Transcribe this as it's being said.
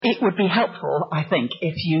it would be helpful, I think,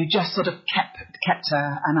 if you just sort of kept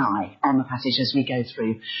an eye on the passage as we go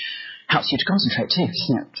through. Helps you to concentrate too,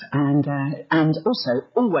 doesn't it? And also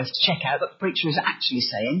always to check out that the preacher is actually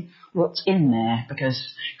saying what's in there, because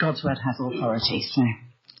God's word has authority. So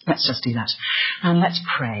let's just do that. And let's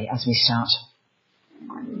pray as we start.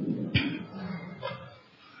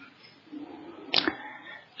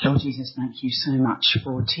 Lord Jesus, thank you so much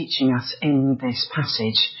for teaching us in this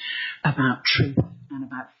passage about truth and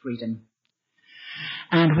about freedom.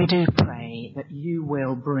 And we do pray that you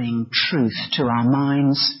will bring truth to our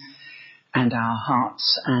minds and our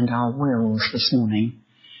hearts and our wills this morning,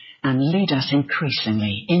 and lead us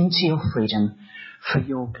increasingly into your freedom for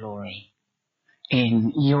your glory.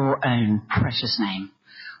 In your own precious name.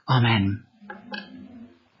 Amen.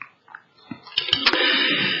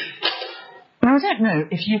 Now, I don't know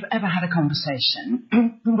if you've ever had a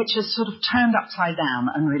conversation which has sort of turned upside down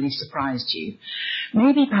and really surprised you.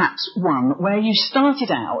 Maybe perhaps one where you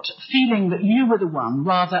started out feeling that you were the one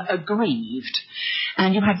rather aggrieved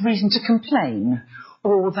and you had reason to complain,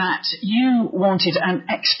 or that you wanted an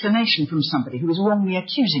explanation from somebody who was wrongly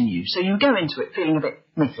accusing you. So you go into it feeling a bit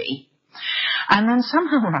miffy. And then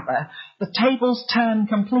somehow or other, the tables turn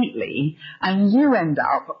completely and you end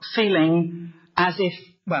up feeling as if,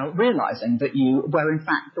 well, realising that you were in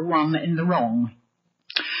fact the one in the wrong.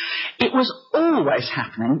 It was always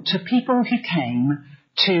happening to people who came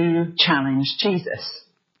to challenge Jesus.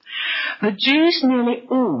 The Jews nearly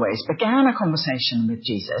always began a conversation with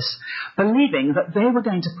Jesus believing that they were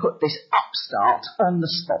going to put this upstart on the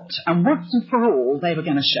spot, and once and for all they were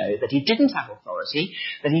going to show that he didn't have authority,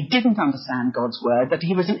 that he didn't understand God's word, that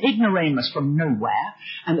he was an ignoramus from nowhere,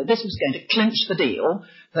 and that this was going to clinch the deal,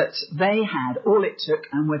 that they had all it took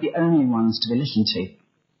and were the only ones to be listened to.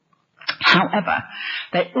 However,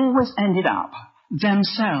 they always ended up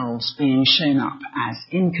themselves being shown up as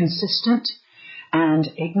inconsistent and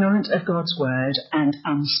ignorant of God's word and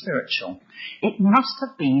unspiritual. It must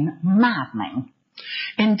have been maddening.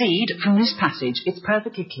 Indeed, from this passage, it's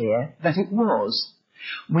perfectly clear that it was.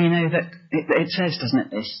 We know that it says, doesn't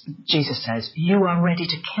it, this? Jesus says, you are ready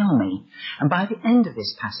to kill me. And by the end of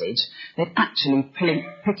this passage, they're actually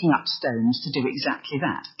picking up stones to do exactly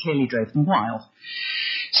that. Clearly drove them wild.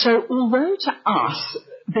 So although to us,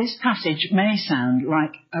 this passage may sound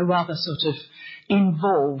like a rather sort of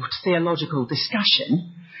involved theological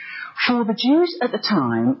discussion, for the Jews at the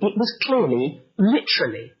time, it was clearly,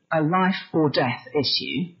 literally, a life or death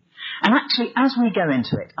issue. And actually, as we go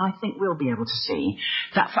into it, I think we'll be able to see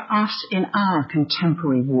that for us in our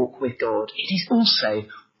contemporary walk with God, it is also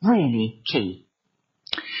really key.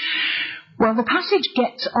 Well, the passage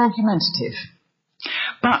gets argumentative,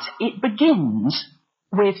 but it begins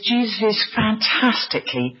with Jesus'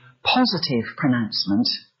 fantastically positive pronouncement.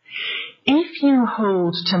 If you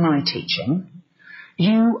hold to my teaching,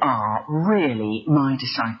 you are really my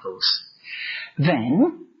disciples.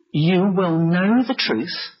 Then you will know the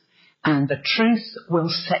truth, and the truth will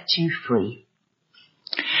set you free.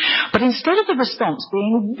 But instead of the response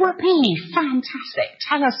being, whoopee, fantastic,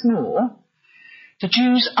 tell us more, the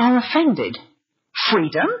Jews are offended.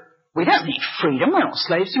 Freedom? We don't need freedom. We're not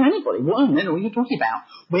slaves to anybody. What on earth are you talking about?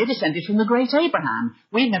 We're descended from the great Abraham.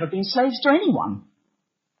 We've never been slaves to anyone.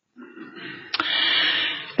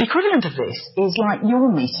 The equivalent of this is like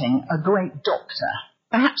you're meeting a great doctor,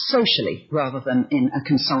 perhaps socially rather than in a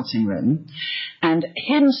consulting room, and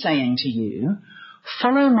him saying to you,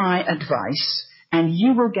 follow my advice and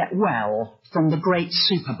you will get well from the great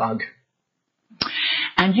superbug.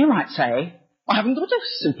 And you might say, I haven't got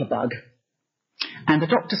a superbug. And the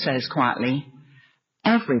doctor says quietly,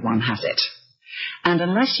 everyone has it. And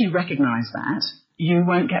unless you recognise that, you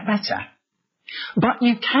won't get better. But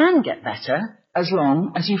you can get better as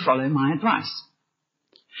long as you follow my advice.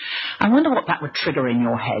 I wonder what that would trigger in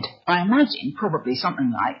your head. I imagine probably something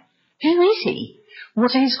like, who is he?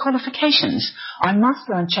 What are his qualifications? I must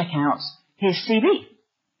go and check out his CV.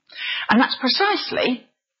 And that's precisely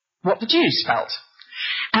what the Jews felt.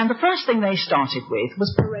 And the first thing they started with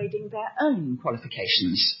was parading their own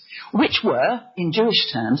qualifications, which were, in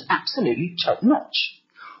Jewish terms, absolutely top-notch.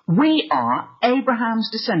 We are Abraham's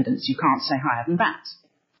descendants. You can't say higher than that.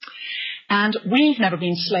 And we've never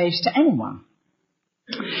been slaves to anyone.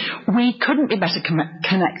 We couldn't be better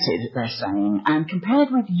connected, they're saying, and compared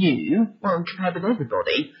with you, well, compared with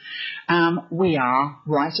everybody, we are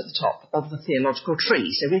right at the top of the theological tree,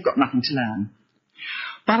 so we've got nothing to learn.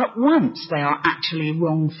 But at once they are actually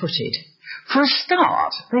wrong-footed. For a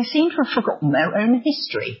start, they seem to have forgotten their own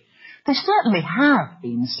history. They certainly have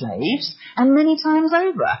been slaves, and many times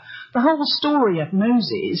over. The whole story of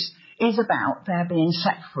Moses is about their being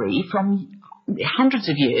set free from hundreds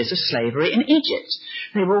of years of slavery in Egypt.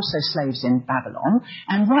 They were also slaves in Babylon,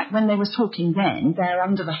 and right when they were talking then, they're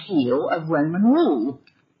under the heel of Roman rule.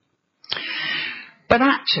 But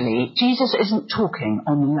actually, Jesus isn't talking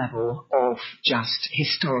on the level of just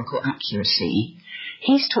historical accuracy.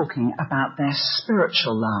 He's talking about their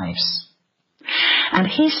spiritual lives. And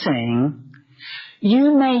he's saying,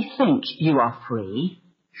 you may think you are free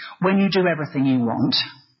when you do everything you want,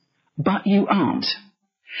 but you aren't.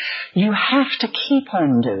 You have to keep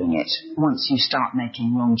on doing it once you start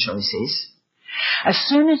making wrong choices. As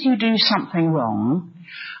soon as you do something wrong,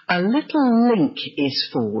 a little link is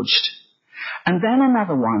forged, and then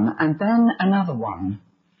another one, and then another one,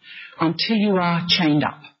 until you are chained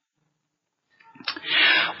up.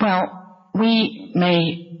 Well, we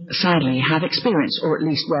may sadly have experience, or at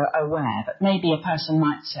least we're aware, that maybe a person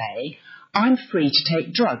might say, I'm free to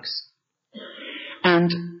take drugs.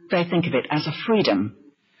 And they think of it as a freedom.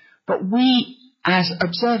 But we, as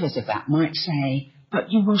observers of that, might say,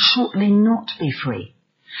 but you will shortly not be free.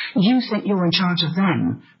 You think you're in charge of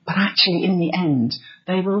them, but actually in the end,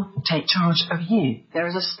 they will take charge of you. There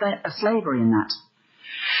is a slavery in that.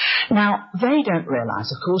 Now, they don't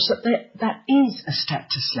realise, of course, that is a step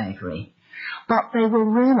to slavery, but they will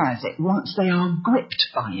realise it once they are gripped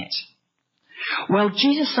by it. Well,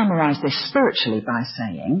 Jesus summarised this spiritually by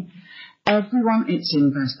saying, everyone, it's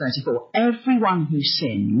in verse 34, everyone who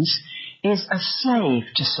sins is a slave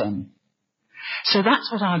to sin. So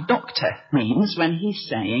that's what our doctor means when he's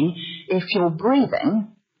saying, if you're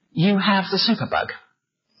breathing, you have the superbug.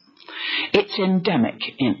 It's endemic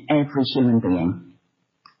in every human being.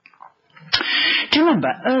 Do you remember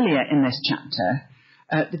earlier in this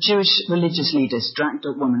chapter, the Jewish religious leaders dragged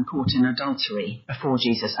a woman caught in adultery before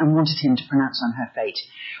Jesus and wanted him to pronounce on her fate,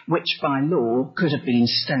 which by law could have been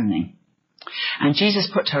stoning. And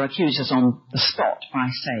Jesus put her accusers on the spot by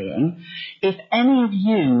saying, if any of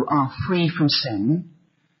you are free from sin,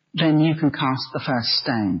 then you can cast the first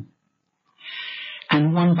stone.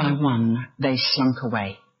 And one by one, they slunk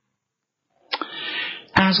away.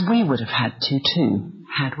 As we would have had to too,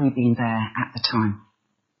 had we been there at the time.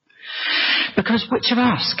 Because which of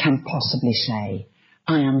us can possibly say,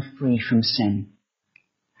 I am free from sin?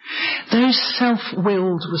 Those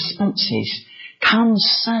self-willed responses come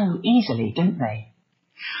so easily, don't they?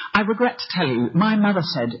 I regret to tell you, my mother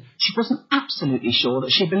said she wasn't absolutely sure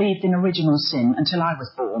that she believed in original sin until I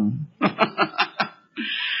was born.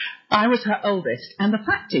 I was her oldest, and the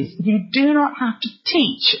fact is, you do not have to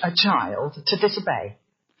teach a child to disobey.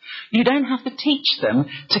 You don't have to teach them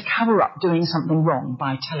to cover up doing something wrong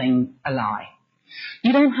by telling a lie.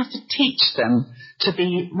 You don't have to teach them to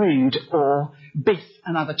be rude or biff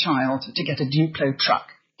another child to get a Duplo truck.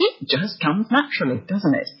 It just comes naturally,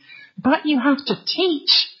 doesn't it? But you have to teach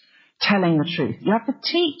telling the truth. You have to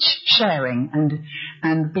teach sharing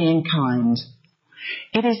and being kind.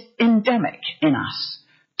 It is endemic in us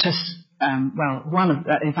to, one of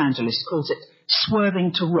the evangelists calls it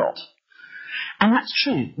swerving to rot. And that's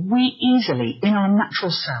true. We easily, in our natural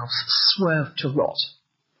selves, swerve to rot.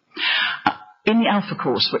 In the Alpha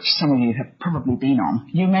course, which some of you have probably been on,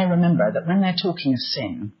 you may remember that when they're talking of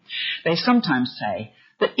sin, they sometimes say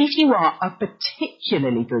that if you are a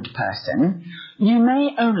particularly good person, you may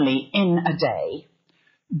only, in a day,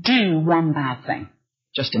 do one bad thing.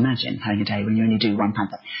 Just imagine having a day when you only do one bad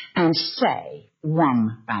thing. And say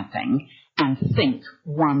one bad thing and think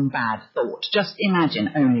one bad thought. Just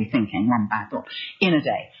imagine only thinking one bad thought in a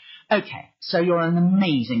day. Okay, so you're an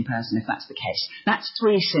amazing person if that's the case. That's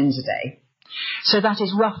 3 sins a day. So that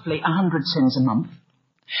is roughly 100 sins a month.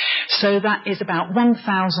 So that is about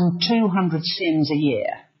 1,200 sins a year.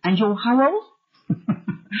 And you're how old?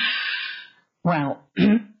 Well,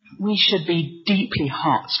 we should be deeply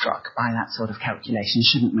heart-struck by that sort of calculation,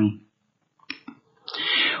 shouldn't we?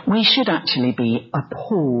 We should actually be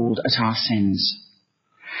appalled at our sins.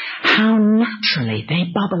 How naturally they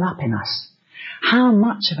bubble up in us. How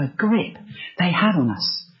much of a grip they have on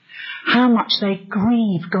us. How much they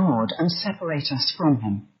grieve God and separate us from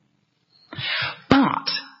him. But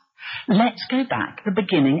let's go back to the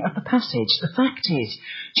beginning of the passage. The fact is,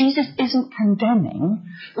 Jesus isn't condemning.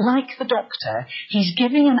 Like the doctor, he's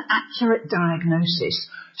giving an accurate diagnosis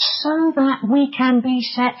so that we can be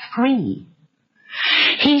set free.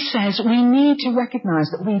 He says we need to recognise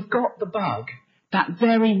that we've got the bug, that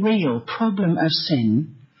very real problem of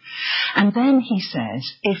sin. And then he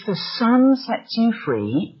says, if the Son sets you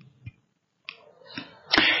free,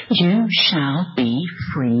 you shall be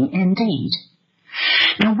free indeed.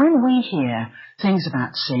 Now, when we hear things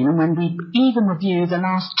about sin, and when we even review the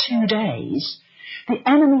last 2 days, the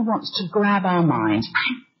enemy wants to grab our minds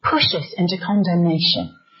and push us into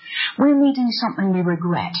condemnation. When we do something we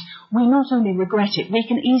regret, we not only regret it, we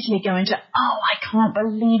can easily go into, oh, I can't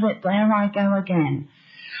believe it, there I go again.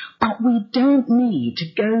 But we don't need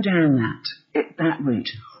to go down that route.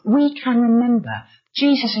 We can remember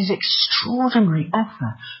Jesus' extraordinary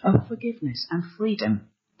offer of forgiveness and freedom.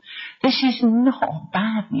 This is not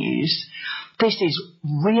bad news. This is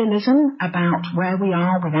realism about where we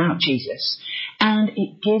are without Jesus. And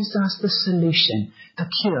it gives us the solution, the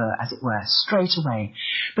cure, as it were, straight away.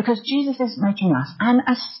 Because Jesus is making us an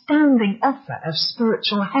astounding offer of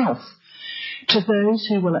spiritual health to those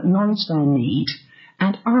who will acknowledge their need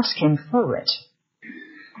and ask him for it.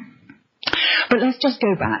 But let's just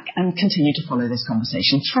go back and continue to follow this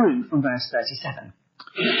conversation through from verse 37.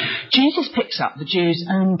 Jesus picks up the Jews'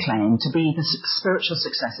 own claim to be the spiritual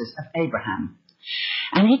successors of Abraham.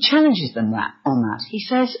 And he challenges them on that. He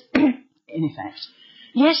says, in effect,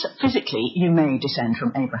 yes, physically you may descend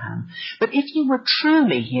from Abraham, but if you were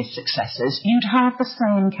truly his successors, you'd have the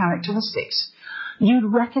same characteristics.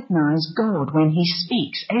 You'd recognize God when he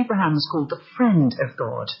speaks. Abraham is called the friend of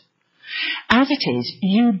God. As it is,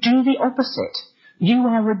 you do the opposite. You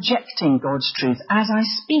are rejecting God's truth as I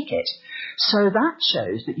speak it. So that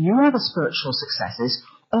shows that you are the spiritual successors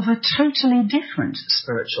of a totally different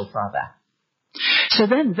spiritual father. So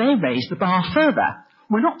then they raise the bar further.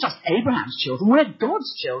 We're not just Abraham's children, we're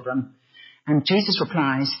God's children. And Jesus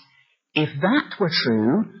replies, if that were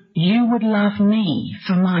true, you would love me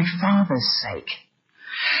for my Father's sake.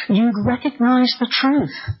 You'd recognize the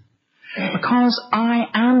truth, because I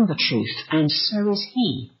am the truth, and so is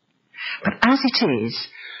he. But as it is,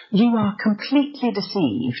 you are completely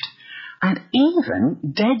deceived, and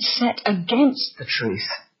even dead set against the truth.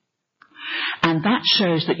 And that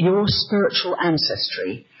shows that your spiritual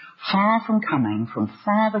ancestry, far from coming from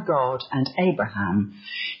Father God and Abraham,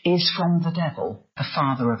 is from the devil, the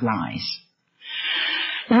father of lies.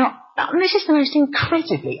 Now, this is the most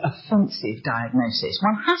incredibly offensive diagnosis.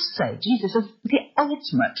 One has to say, Jesus is the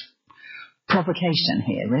ultimate provocation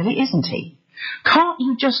here, really, isn't he? Can't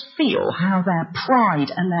you just feel how their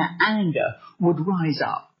pride and their anger would rise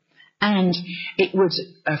up? And it would,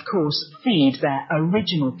 of course, feed their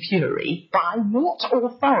original fury. By what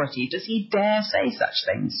authority does he dare say such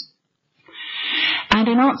things? And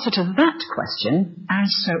in answer to that question, as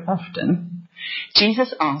so often,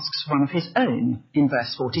 Jesus asks one of his own in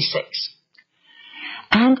verse 46.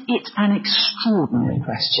 And it's an extraordinary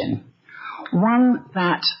question, one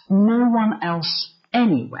that no one else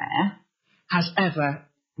anywhere has ever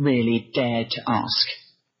really dared to ask.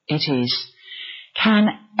 It is, can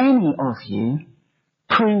any of you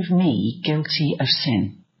prove me guilty of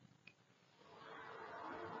sin?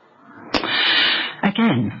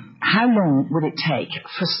 Again, how long would it take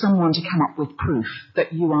for someone to come up with proof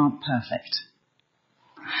that you aren't perfect?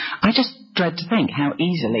 I just dread to think how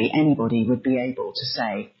easily anybody would be able to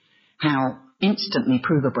say how instantly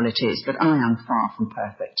provable it is that I am far from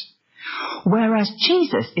perfect. Whereas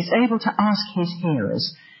Jesus is able to ask his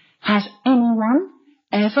hearers, has anyone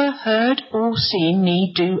ever heard or seen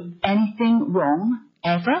me do anything wrong,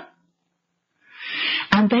 ever?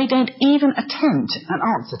 And they don't even attempt an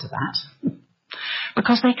answer to that,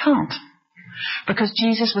 because they can't. Because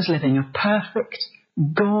Jesus was living a perfect,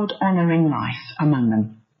 God-honouring life among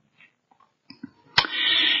them.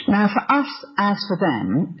 Now, for us, as for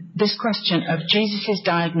them, this question of Jesus'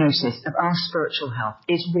 diagnosis of our spiritual health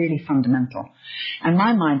is really fundamental. And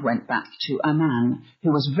my mind went back to a man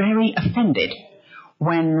who was very offended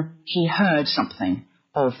when he heard something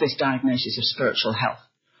of this diagnosis of spiritual health.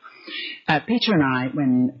 Peter and I,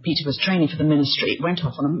 when Peter was training for the ministry, went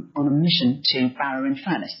off on a mission to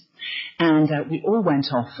Barrow-in-Furness. And we all went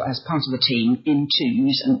off as part of the team in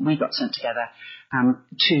twos, and we got sent together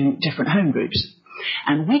to different home groups.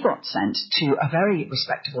 And we got sent to a very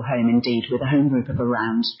respectable home indeed, with a home group of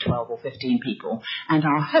around 12 or 15 people. And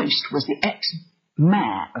our host was the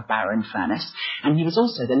ex-mayor of Barrow-in-Furness, and he was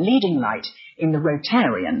also the leading light in the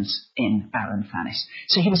Rotarians in Barrow-in-Furness.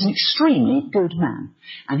 So he was an extremely good man,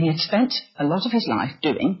 and he had spent a lot of his life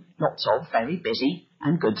doing lots of very busy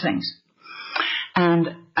and good things. And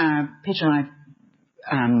Peter and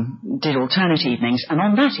I did alternate evenings, and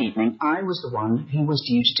on that evening I was the one who was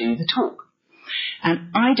due to do the talk.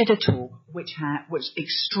 And I did a talk which was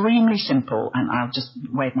extremely simple, and I'll just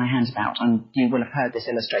wave my hands about, and you will have heard this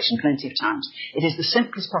illustration plenty of times. It is the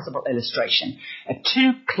simplest possible illustration of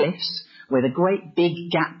two cliffs with a great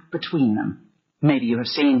big gap between them. Maybe you have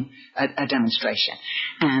seen a demonstration.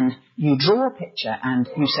 And you draw a picture and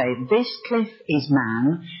you say, this cliff is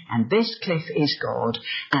man and this cliff is God,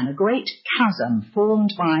 and a great chasm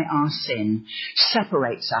formed by our sin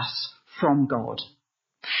separates us from God.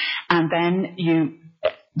 And then you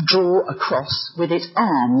draw a cross with its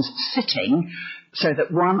arms sitting so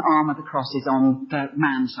that one arm of the cross is on the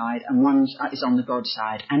man's side and one is on the God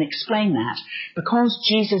side, and explain that because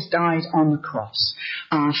Jesus died on the cross,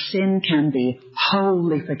 our sin can be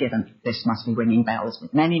wholly forgiven. This must be ringing bells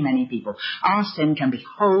with many, many people. Our sin can be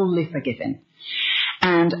wholly forgiven.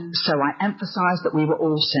 And so I emphasised that we were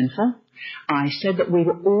all sinful. I said that we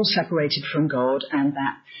were all separated from God and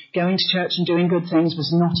that going to church and doing good things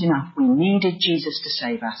was not enough. We needed Jesus to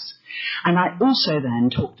save us. And I also then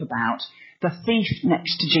talked about the thief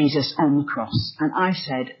next to Jesus on the cross. And I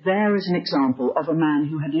said, there is an example of a man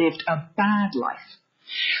who had lived a bad life.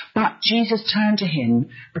 But Jesus turned to him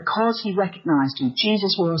because he recognised who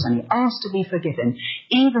Jesus was and he asked to be forgiven,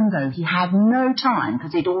 even though he had no time,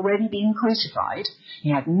 because he'd already been crucified.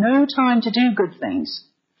 He had no time to do good things.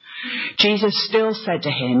 Jesus still said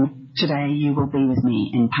to him, today you will be with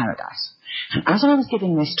me in paradise. And as I was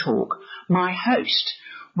giving this talk, my host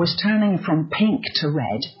was turning from pink to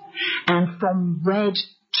red and from red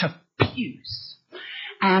to puce.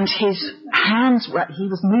 And his hands were, he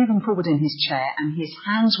was moving forward in his chair and his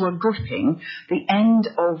hands were gripping the end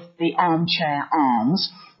of the armchair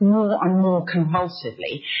arms more and more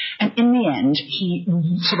convulsively. And in the end, he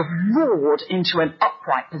sort of roared into an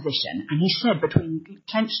upright position. And he said between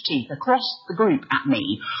clenched teeth across the group at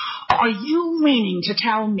me, are you meaning to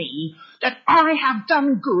tell me that I have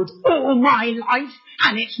done good all my life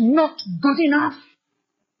and it's not good enough?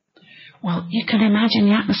 Well, you can imagine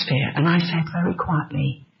the atmosphere. And I said very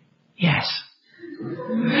quietly, yes.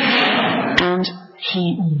 And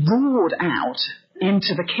he roared out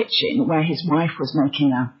into the kitchen where his wife was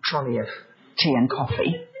making a trolley of tea and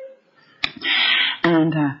coffee.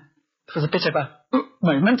 And it was a bit of a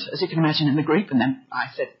moment, as you can imagine, in the group. And then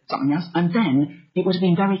I said something else. And then it would have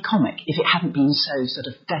been very comic if it hadn't been so sort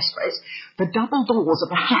of desperate. The double doors of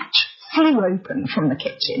the hatch flew open from the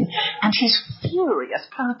kitchen, and his furious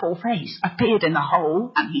purple face appeared in the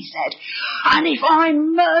hole, and he said, and if I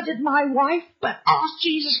murdered my wife but asked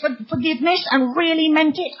Jesus for forgiveness and really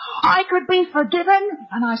meant it, I could be forgiven?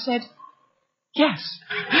 And I said, yes.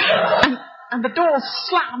 And the door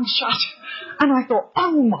slammed shut, and I thought,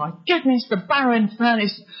 oh my goodness, the Baron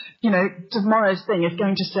Furnace, tomorrow's thing is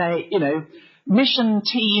going to say, Mission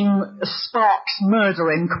Team Sparks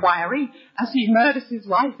murder inquiry as he murders his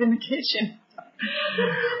wife in the kitchen.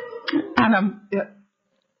 And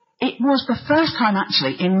it was the first time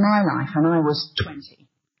actually in my life, and I was 20,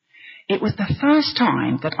 it was the first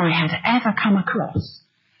time that I had ever come across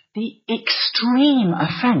the extreme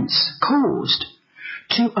offence caused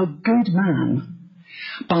to a good man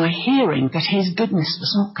by hearing that his goodness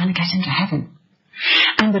was not going to get into heaven.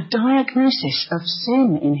 And the diagnosis of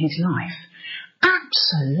sin in his life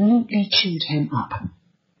absolutely chewed him up.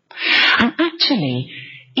 And actually,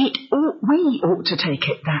 we ought to take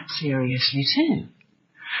it that seriously too.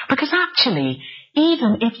 Because actually,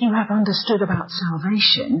 even if you have understood about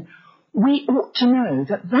salvation, we ought to know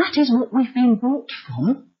that that is what we've been brought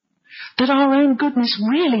from, that our own goodness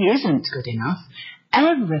really isn't good enough.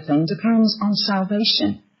 Everything depends on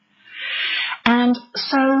salvation. And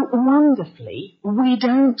so wonderfully, we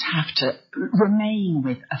don't have to remain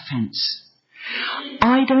with offence.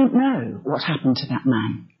 I don't know what happened to that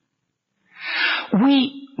man.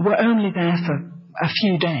 We were only there for a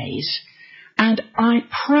few days, and I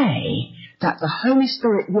pray that the Holy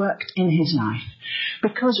Spirit worked in his life,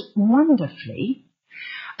 because wonderfully,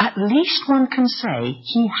 at least one can say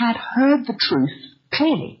he had heard the truth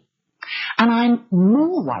clearly. And I'm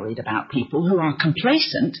more worried about people who are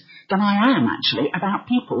complacent than I am actually about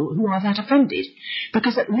people who are that offended,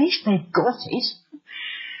 because at least they've got it.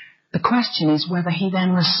 The question is whether he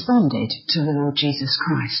then responded to the Lord Jesus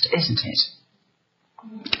Christ, isn't it?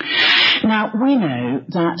 Now, we know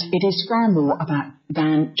that it is far more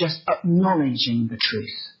than just acknowledging the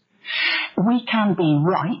truth. We can be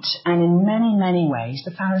right, and in many, many ways,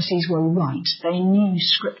 the Pharisees were right. They knew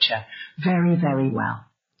Scripture very, very well,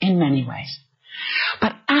 in many ways.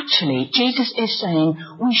 But actually, Jesus is saying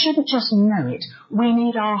we shouldn't just know it. We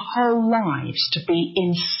need our whole lives to be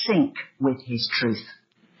in sync with his truth.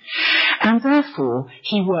 And therefore,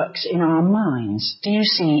 he works in our minds. Do you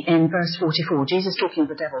see in verse 44, Jesus talking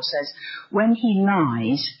to the devil says, when he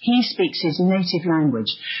lies, he speaks his native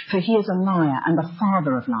language, for he is a liar and the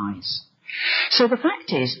father of lies. So the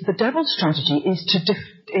fact is, the devil's strategy is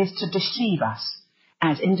to deceive us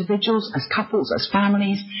as individuals, as couples, as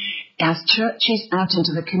families, as churches, out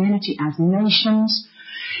into the community, as nations.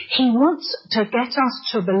 He wants to get us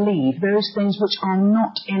to believe those things which are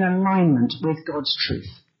not in alignment with God's truth.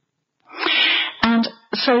 And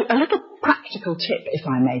so a little practical tip, if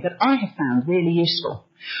I may, that I have found really useful.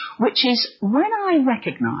 which is when I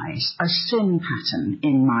recognise a sin pattern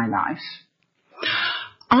in my life,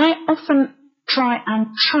 I often try and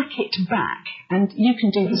track it back, and you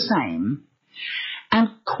can do the same. And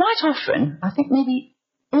quite often, I think maybe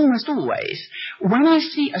almost always, when I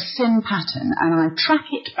see a sin pattern and I track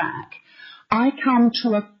it back, I come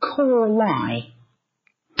to a core lie.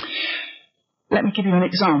 Let me give you an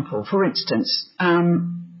example. For instance,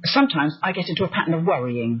 sometimes I get into a pattern of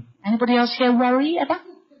worrying. Anybody else here worry ever?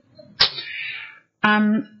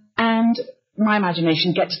 And my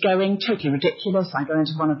imagination gets going, totally ridiculous. I go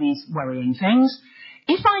into one of these worrying things.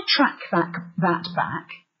 If I track that back,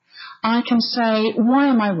 I can say, why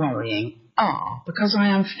am I worrying? Because I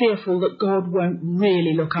am fearful that God won't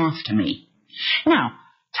really look after me. Now,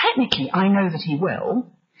 technically, I know that he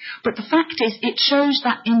will, but the fact is, it shows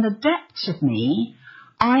that in the depths of me,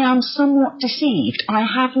 I am somewhat deceived. I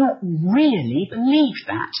have not really believed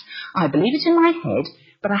that. I believe it in my head,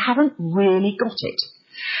 but I haven't really got it.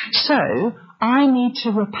 So, I need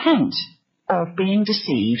to repent of being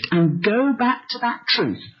deceived and go back to that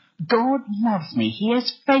truth. God loves me. He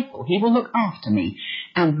is faithful. He will look after me.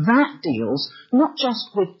 And that deals not just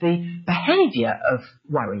with the behaviour of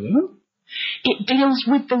worrying, it deals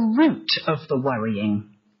with the root of the worrying.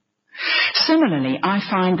 Similarly, I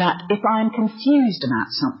find that if I'm confused about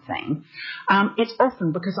something, it's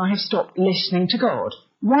often because I have stopped listening to God.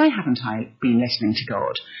 Why haven't I been listening to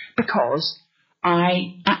God? Because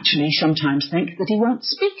I actually sometimes think that he won't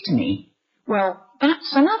speak to me. Well,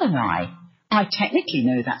 that's another lie. I technically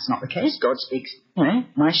know that's not the case. God speaks,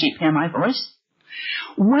 my sheep hear my voice.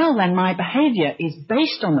 Well, then my behaviour is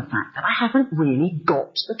based on the fact that I haven't really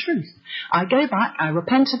got the truth. I go back, I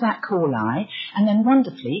repent of that core lie, and then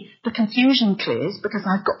wonderfully the confusion clears because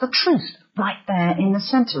I've got the truth right there in the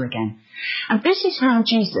centre again. And this is how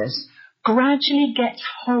Jesus gradually gets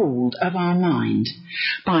hold of our mind,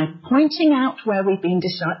 by pointing out where we've been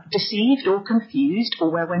deceived or confused,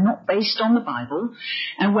 or where we're not based on the Bible,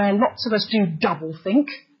 and where lots of us do double think.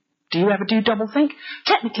 Do you ever do double think?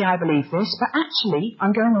 Technically I believe this, but actually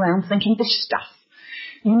I'm going around thinking this stuff.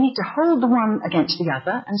 You need to hold the one against the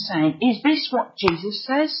other and saying, is this what Jesus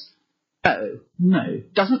says? Oh, no,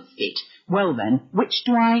 doesn't fit. Well then, which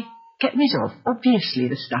do I get rid of? Obviously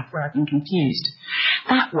the stuff where I've been confused.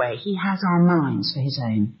 That way he has our minds for his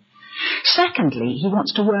own. Secondly, he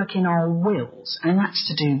wants to work in our wills, and that's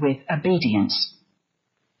to do with obedience.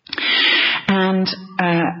 And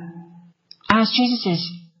as Jesus'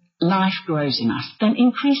 life grows in us, then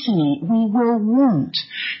increasingly we will want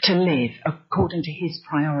to live according to his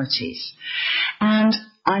priorities. And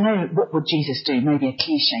I know, what would Jesus do? Maybe a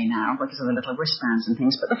cliche now because of the little wristbands and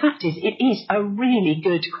things, but the fact is, it is a really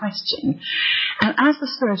good question. And as the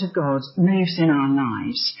Spirit of God moves in our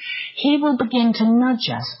lives, he will begin to nudge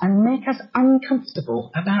us and make us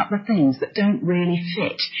uncomfortable about the things that don't really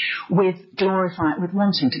fit with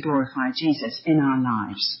wanting to glorify Jesus in our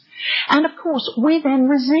lives. And of course, we then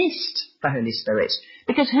resist the Holy Spirit,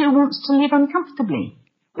 because who wants to live uncomfortably?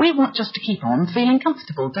 We want just to keep on feeling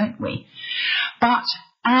comfortable, don't we? But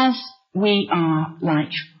as we are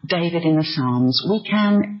like David in the Psalms, we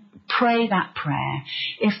can pray that prayer.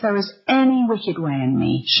 If there is any wicked way in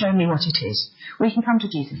me, show me what it is. We can come to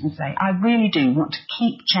Jesus and say, I really do want to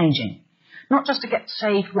keep changing. Not just to get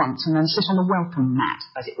saved once and then sit on the welcome mat,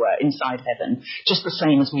 as it were, inside heaven, just the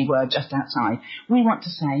same as we were just outside. We want to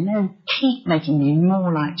say, no, keep making me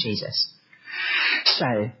more like Jesus.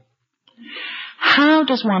 So, how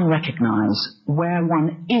does one recognise where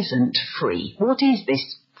one isn't free? What is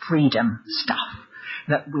this freedom stuff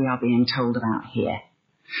that we are being told about here?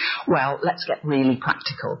 Well, let's get really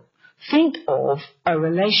practical. Think of a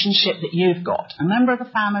relationship that you've got, a member of the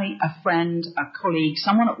family, a friend, a colleague,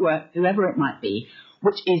 someone at work, whoever it might be,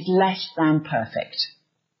 which is less than perfect.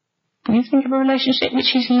 Can you think of a relationship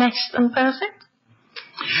which is less than perfect?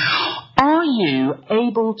 Are you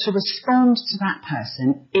able to respond to that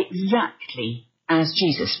person exactly as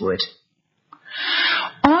Jesus would?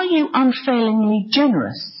 Are you unfailingly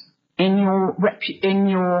generous in your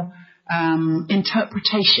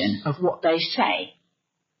interpretation of what they say?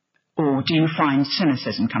 Or do you find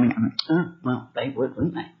cynicism coming up? Oh, well, they would,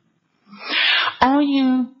 wouldn't they? Are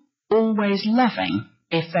you always loving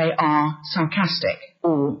if they are sarcastic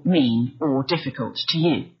or mean or difficult to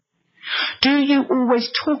you? Do you always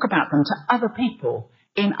talk about them to other people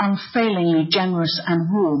in unfailingly generous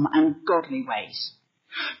and warm and godly ways?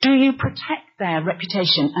 Do you protect their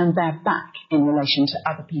reputation and their back in relation to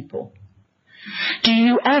other people? Do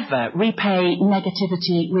you ever repay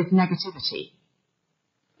negativity with negativity?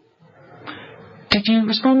 Did you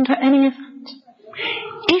respond to any of that?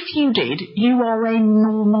 If you did, you are a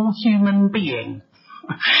normal human being.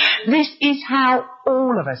 This is how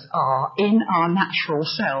all of us are in our natural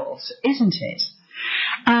selves, isn't it?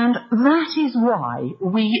 And that is why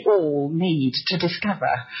we all need to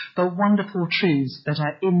discover the wonderful truths that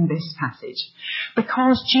are in this passage.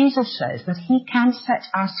 Because Jesus says that he can set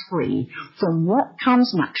us free from what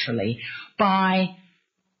comes naturally by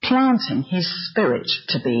planting his Spirit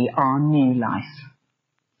to be our new life.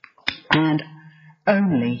 And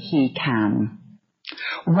only he can.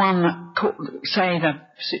 Say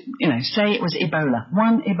it was Ebola.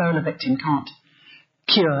 One Ebola victim can't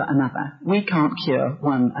cure another. We can't cure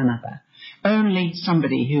one another. Only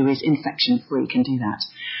somebody who is infection free can do that.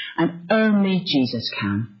 And only Jesus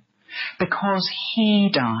can. Because he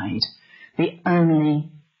died, the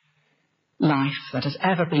only life that has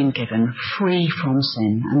ever been given, free from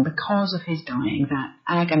sin. And because of his dying, that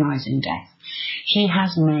agonizing death, he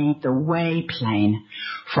has made the way plain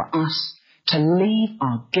for us to leave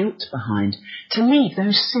our guilt behind, to leave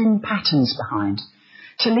those sin patterns behind,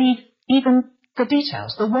 to leave even the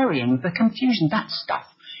details, the worrying, the confusion, that stuff.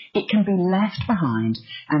 It can be left behind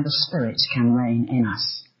and the Spirit can reign in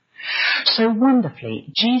us. So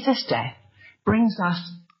wonderfully, Jesus' death brings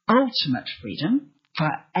us ultimate freedom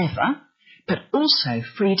forever, but also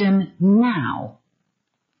freedom now.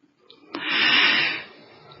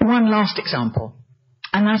 One last example,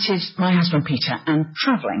 and that is my husband Peter and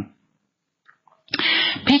travelling.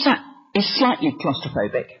 Peter is slightly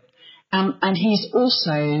claustrophobic. And he's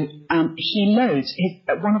also, he loads,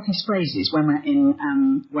 one of his phrases when we're in,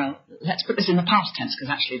 let's put this in the past tense,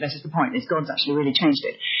 because actually this is the point, is God's actually really changed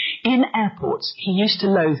it. In airports, he used to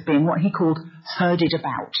loathe being what he called herded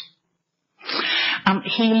about.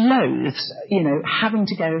 He loathes, having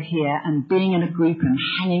to go here and being in a group and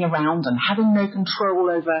hanging around and having no control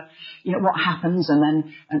over, what happens, and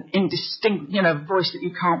then an indistinct, voice that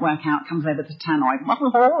you can't work out comes over the tannoy.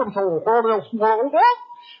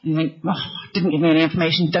 You think, didn't give me any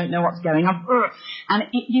information, don't know what's going on. And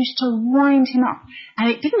it used to wind him up. And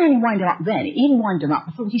it didn't only wind him up then, it even wound him up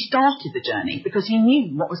before he started the journey, because he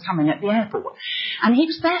knew what was coming at the airport. And he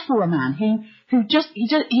was therefore a man who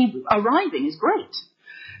arriving is great.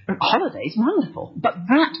 But holidays, wonderful. But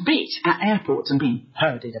that bit at airports and being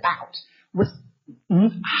herded about was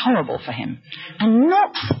horrible for him. And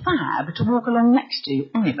not fab to walk along next to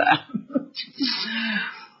either.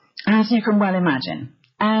 As you can well imagine.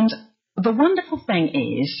 And the wonderful thing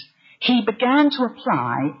is, he began to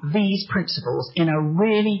apply these principles in a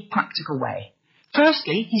really practical way.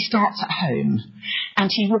 Firstly, he starts at home,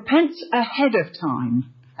 and he repents ahead of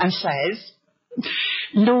time and says,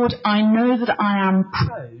 Lord, I know that I am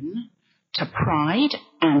prone to pride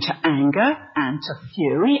and to anger and to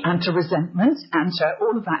fury and to resentment and to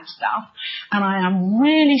all of that stuff, and I am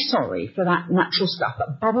really sorry for that natural stuff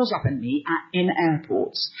that bubbles up in me in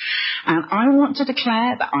airports. And I want to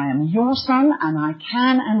declare that I am your son and I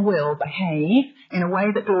can and will behave in a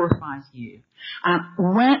way that glorifies you. And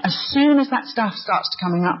as soon as that stuff starts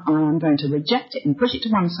coming up, I am going to reject it and push it to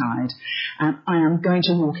one side. And I am going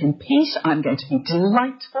to walk in peace. I'm going to be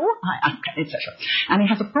delightful, etc. And he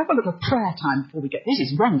has a proper little prayer time before we get. This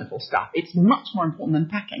is wonderful stuff. It's much more important than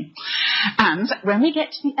packing. And when we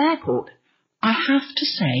get to the airport, I have to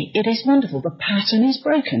say it is wonderful. The pattern is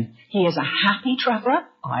broken. He is a happy traveller.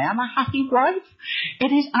 I am a happy wife.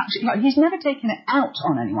 It is actually, he's never taken it out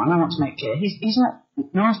on anyone, I want to make clear. He's not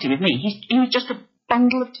nasty with me. He was just a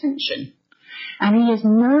bundle of tension. And he is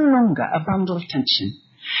no longer a bundle of tension.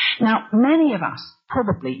 Now, many of us,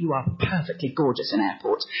 probably you are perfectly gorgeous in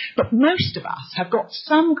airports, but most of us have got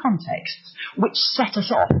some contexts which set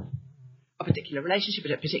us off. A particular relationship,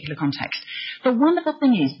 a particular context. The wonderful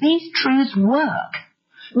thing is, these truths work.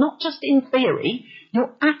 Not just in theory, your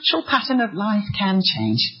actual pattern of life can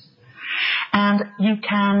change. And you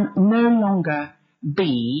can no longer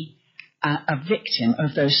be a victim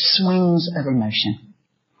of those swings of emotion.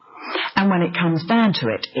 And when it comes down to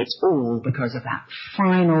it, it's all because of that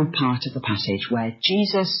final part of the passage where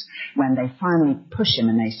Jesus, when they finally push him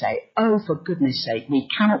and they say, oh, for goodness sake, we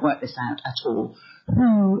cannot work this out at all.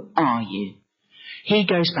 Who are you? He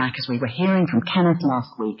goes back, as we were hearing from Kenneth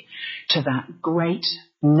last week, to that great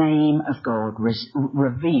name of God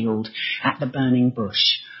revealed at the burning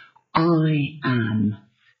bush. I am.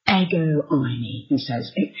 Ego eimi, he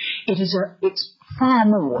says. It's far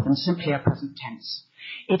more than simply a present tense.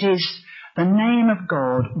 It is the name of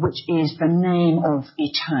God, which is the name of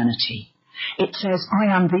eternity. It says,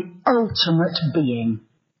 I am the ultimate being.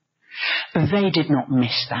 They did not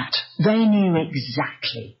miss that. They knew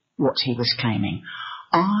exactly what he was claiming.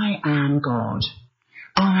 I am God.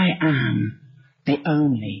 I am the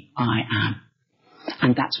only I am.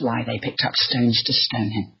 And that's why they picked up stones to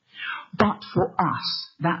stone him. But for us,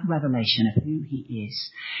 that revelation of who he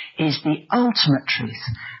is the ultimate truth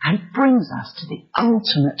and brings us to the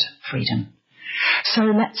ultimate freedom. So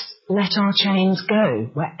let's let our chains go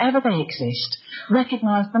wherever they exist.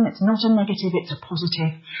 Recognise them. It's not a negative, it's a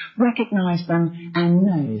positive. Recognise them and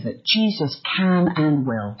know that Jesus can and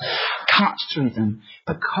will cut through them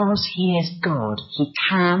because he is God. He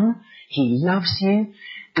can, he loves you,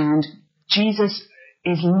 and Jesus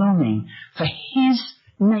is longing for his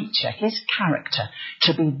nature, his character,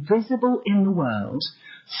 to be visible in the world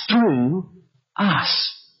through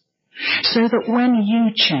us. So that when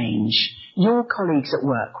you change, your colleagues at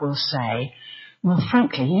work will say, well,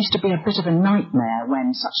 frankly, he used to be a bit of a nightmare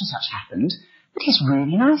when such and such happened, but he's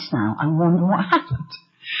really nice now. I wonder what happened.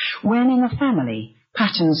 When in a family,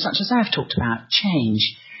 patterns such as I've talked about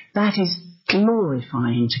change, that is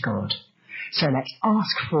glorifying to God. So let's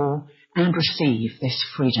ask for and receive this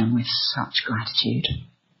freedom with such gratitude.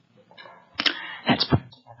 Let's pray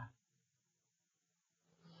together.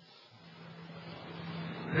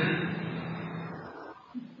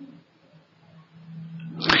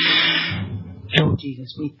 Lord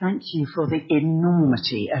Jesus, we thank you for the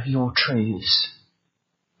enormity of your truths.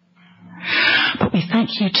 But we thank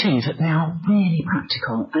you too that they are really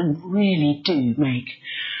practical and really do make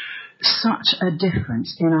such a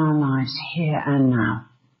difference in our lives here and now.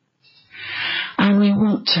 And we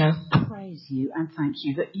want to praise you and thank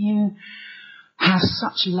you that you have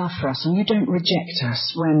such love for us and you don't reject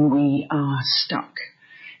us when we are stuck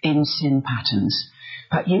in sin patterns,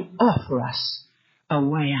 but you offer us a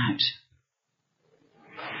way out.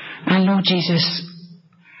 And Lord Jesus,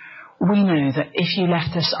 we know that if you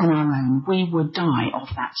left us on our own, we would die of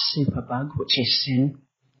that superbug, which is sin.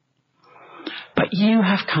 But you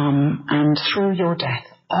have come and through your death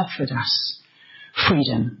offered us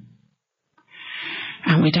freedom.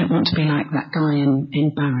 And we don't want to be like that guy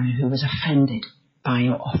in Barrow who was offended by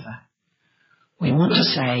your offer. We want to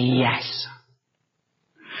say yes.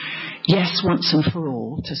 Yes, once and for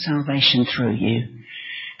all, to salvation through you.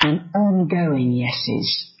 And ongoing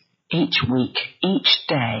yeses each week, each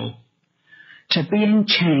day, to being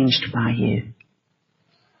changed by you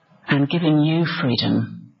and giving you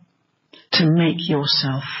freedom to make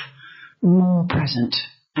yourself more present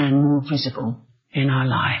and more visible in our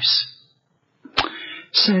lives,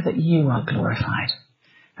 so that you are glorified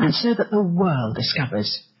and so that the world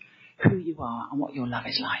discovers who you are and what your love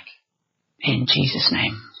is like. In Jesus'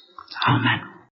 name, amen.